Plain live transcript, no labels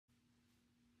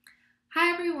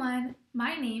Hi everyone,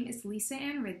 my name is Lisa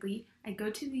Ann Ridley. I go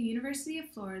to the University of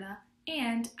Florida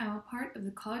and I'm a part of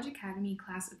the College Academy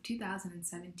class of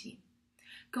 2017.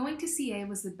 Going to CA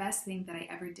was the best thing that I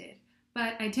ever did,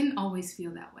 but I didn't always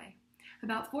feel that way.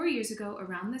 About 4 years ago,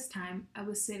 around this time, I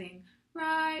was sitting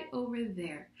right over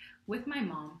there with my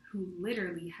mom, who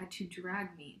literally had to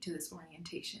drag me to this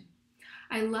orientation.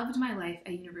 I loved my life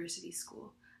at university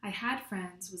school. I had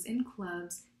friends, was in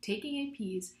clubs, taking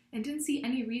APs, and didn't see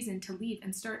any reason to leave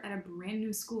and start at a brand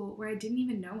new school where I didn't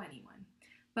even know anyone.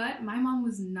 But my mom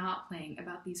was not playing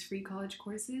about these free college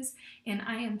courses, and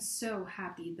I am so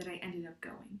happy that I ended up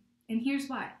going. And here's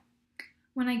why.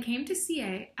 When I came to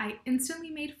CA, I instantly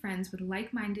made friends with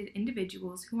like-minded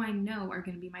individuals who I know are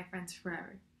going to be my friends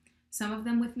forever. Some of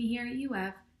them with me here at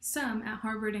UF, some at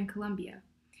Harvard and Columbia.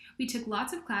 We took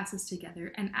lots of classes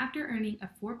together, and after earning a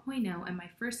 4.0 in my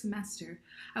first semester,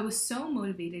 I was so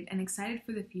motivated and excited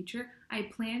for the future,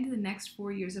 I planned the next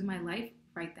 4 years of my life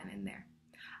right then and there.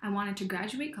 I wanted to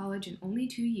graduate college in only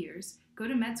 2 years, go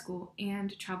to med school,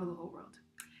 and travel the whole world.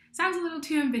 Sounds a little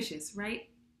too ambitious, right?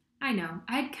 I know,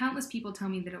 I had countless people tell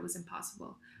me that it was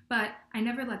impossible, but I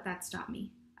never let that stop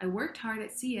me. I worked hard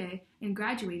at CA and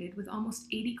graduated with almost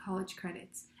 80 college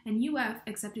credits, and UF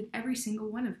accepted every single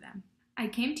one of them. I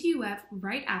came to UF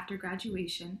right after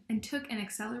graduation and took an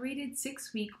accelerated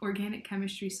 6-week organic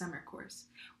chemistry summer course.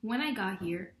 When I got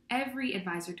here, every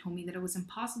advisor told me that it was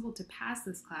impossible to pass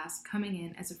this class coming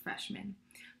in as a freshman.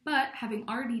 But having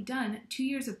already done 2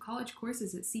 years of college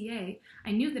courses at CA,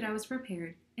 I knew that I was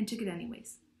prepared and took it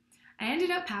anyways. I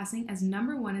ended up passing as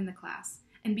number 1 in the class,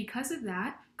 and because of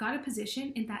that, got a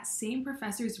position in that same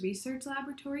professor's research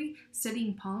laboratory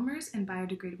studying polymers and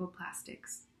biodegradable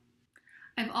plastics.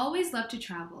 I've always loved to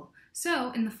travel,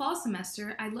 so in the fall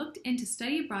semester, I looked into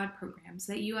study abroad programs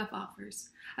that UF offers.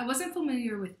 I wasn't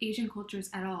familiar with Asian cultures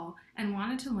at all and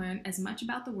wanted to learn as much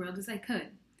about the world as I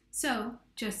could. So,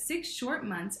 just 6 short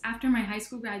months after my high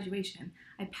school graduation,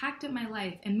 I packed up my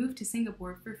life and moved to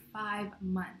Singapore for 5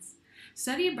 months.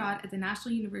 Study abroad at the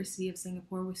National University of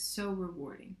Singapore was so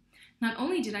rewarding. Not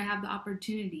only did I have the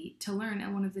opportunity to learn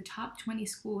at one of the top 20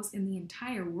 schools in the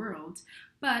entire world,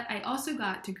 but I also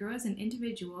got to grow as an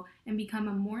individual and become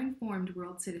a more informed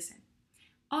world citizen.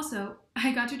 Also,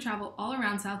 I got to travel all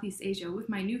around Southeast Asia with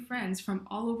my new friends from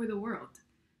all over the world.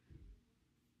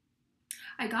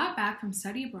 I got back from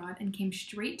study abroad and came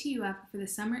straight to UF for the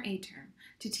summer A term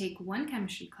to take 1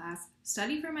 chemistry class,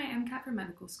 study for my MCAT for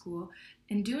medical school,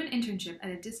 and do an internship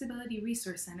at a disability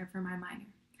resource center for my minor.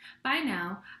 By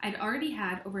now, I'd already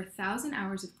had over 1,000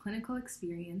 hours of clinical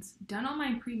experience, done all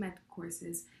my pre-med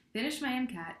courses, finished my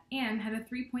MCAT, and had a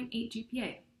 3.8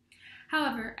 GPA.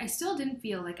 However, I still didn't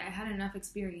feel like I had enough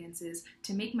experiences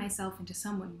to make myself into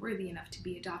someone worthy enough to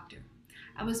be a doctor.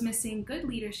 I was missing good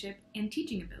leadership and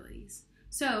teaching abilities.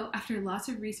 So, after lots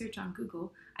of research on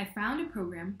Google, I found a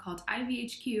program called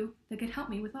IVHQ that could help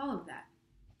me with all of that.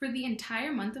 For the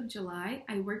entire month of July,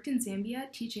 I worked in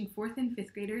Zambia teaching 4th and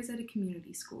 5th graders at a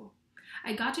community school.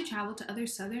 I got to travel to other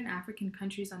Southern African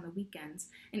countries on the weekends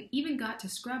and even got to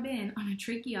scrub in on a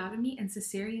tracheotomy and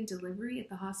cesarean delivery at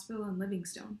the hospital in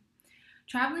Livingstone.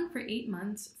 Traveling for 8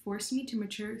 months forced me to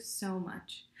mature so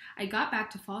much. I got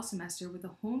back to fall semester with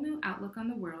a whole new outlook on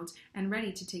the world and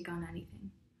ready to take on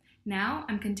anything. Now,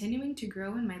 I'm continuing to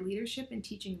grow in my leadership and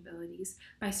teaching abilities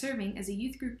by serving as a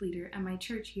youth group leader at my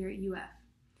church here at UF.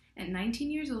 At 19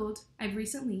 years old, I've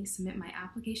recently submitted my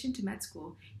application to med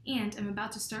school, and I'm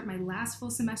about to start my last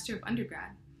full semester of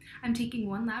undergrad. I'm taking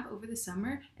 1 lab over the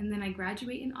summer, and then I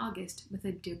graduate in August with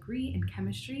a degree in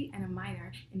chemistry and a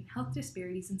minor in health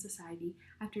disparities in society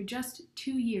after just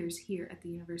 2 years here at the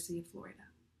University of Florida.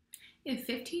 If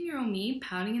 15-year-old me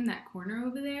pouting in that corner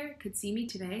over there could see me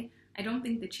today, I don't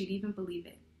think that she'd even believe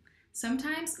it.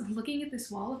 Sometimes, looking at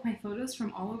this wall of my photos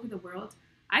from all over the world,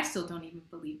 I still don't even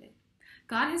believe it.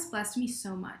 God has blessed me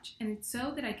so much, and it's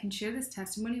so that I can share this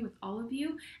testimony with all of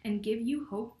you and give you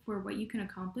hope for what you can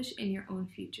accomplish in your own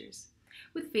futures.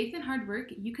 With faith and hard work,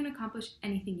 you can accomplish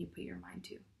anything you put your mind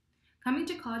to. Coming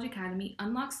to College Academy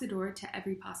unlocks the door to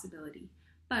every possibility,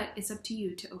 but it's up to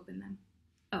you to open them.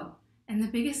 Oh, and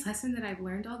the biggest lesson that I've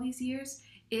learned all these years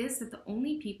is that the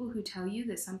only people who tell you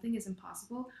that something is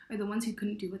impossible are the ones who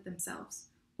couldn't do it themselves,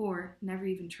 or never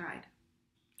even tried.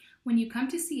 When you come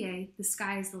to CA, the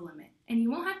sky is the limit, and you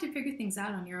won't have to figure things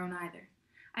out on your own either.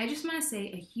 I just want to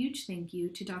say a huge thank you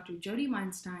to Dr. Jody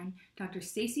Weinstein, Dr.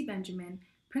 Stacy Benjamin,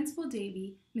 Principal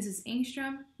Davey, Mrs.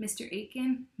 Engstrom, Mr.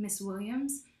 Aiken, Miss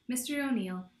Williams, Mr.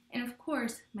 O'Neill, and of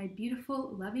course, my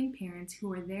beautiful, loving parents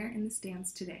who are there in the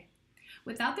stands today.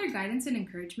 Without their guidance and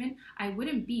encouragement, I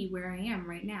wouldn't be where I am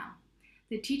right now.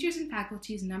 The teachers and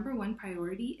faculty's #1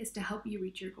 priority is to help you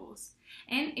reach your goals.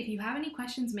 And if you have any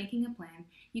questions making a plan,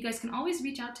 you guys can always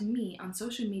reach out to me on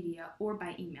social media or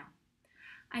by email.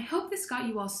 I hope this got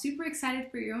you all super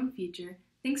excited for your own future.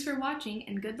 Thanks for watching,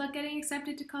 and good luck getting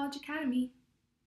accepted to College Academy!